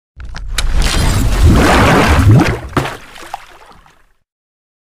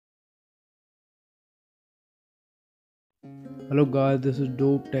Hello guys, this is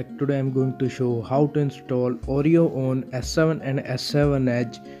Dope Tech. Today I'm going to show how to install Oreo on S7 and S7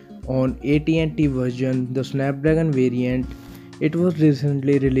 Edge on AT&T version, the Snapdragon variant. It was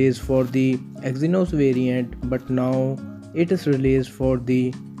recently released for the Exynos variant, but now it is released for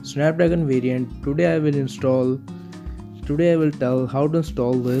the Snapdragon variant. Today I will tell how to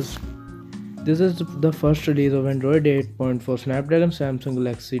install this. This is the first release of Android 8 for Snapdragon Samsung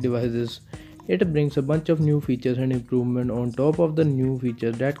Galaxy devices. It brings a bunch of new features and improvement on top of the new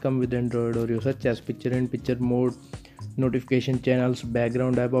features that come with Android Oreo, such as picture-in-picture mode, notification channels,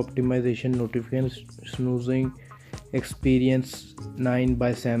 background app optimization, notification snoozing, Experience 9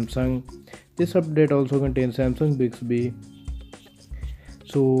 by Samsung. This update also contains Samsung Bixby.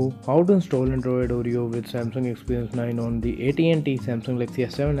 So, how to install Android Oreo with Samsung Experience 9 on the AT&T Samsung Galaxy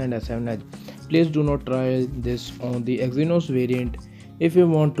S7 and S7 Edge? Please do not try this on the Exynos variant. If you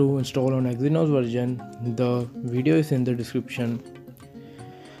want to install on Exynos version, the video is in the description.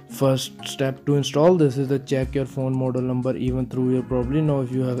 First step to install this is to check your phone model number. Even though you probably know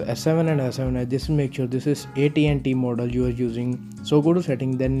if you have S7 and S7 Edge, just make sure this is AT&T model you are using. So go to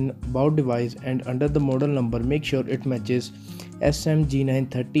setting, then about device, and under the model number make sure it matches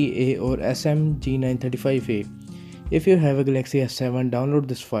SMG930A or SMG935A. If you have a Galaxy S7, download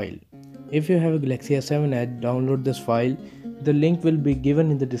this file. If you have a Galaxy S7 Edge, download this file. The link will be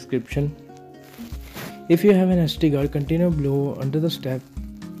given in the description. If you have an SD card, continue below under the steps.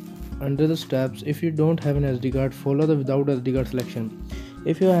 If you don't have an SD card, follow the without SD card selection.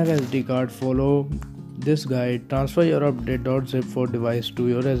 If you have SD card, follow this guide. Transfer your update.zip for device to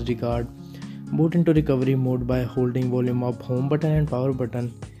your SD card. Boot into recovery mode by holding volume up, home button and power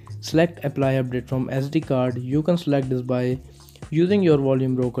button. Select apply update from SD card. You can select this by using your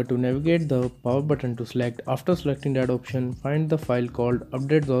volume rocker to navigate the power button to select. After selecting that option, find the file called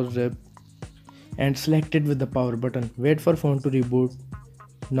update.zip and select it with the power button. Wait for phone to reboot.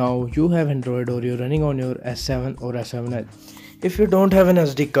 Now you have Android Oreo running on your S7 or S7 Edge. If you don't have an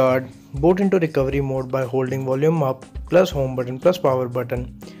SD card, boot into recovery mode by holding volume up plus home button plus power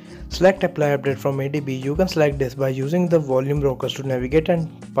button. Select apply update from ADB. You can select this by using the volume rockers to navigate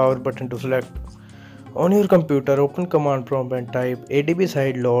and power button to select. On your computer, open command prompt and type ADB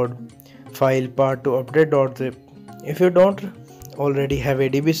side load file part to update.zip. If you don't already have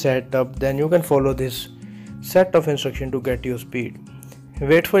ADB set up, then you can follow this set of instructions to get your speed.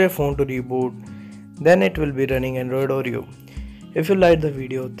 Wait for your phone to reboot, then it will be running Android Oreo. If you like the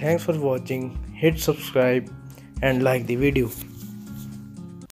video, thanks for watching, hit subscribe and like the video.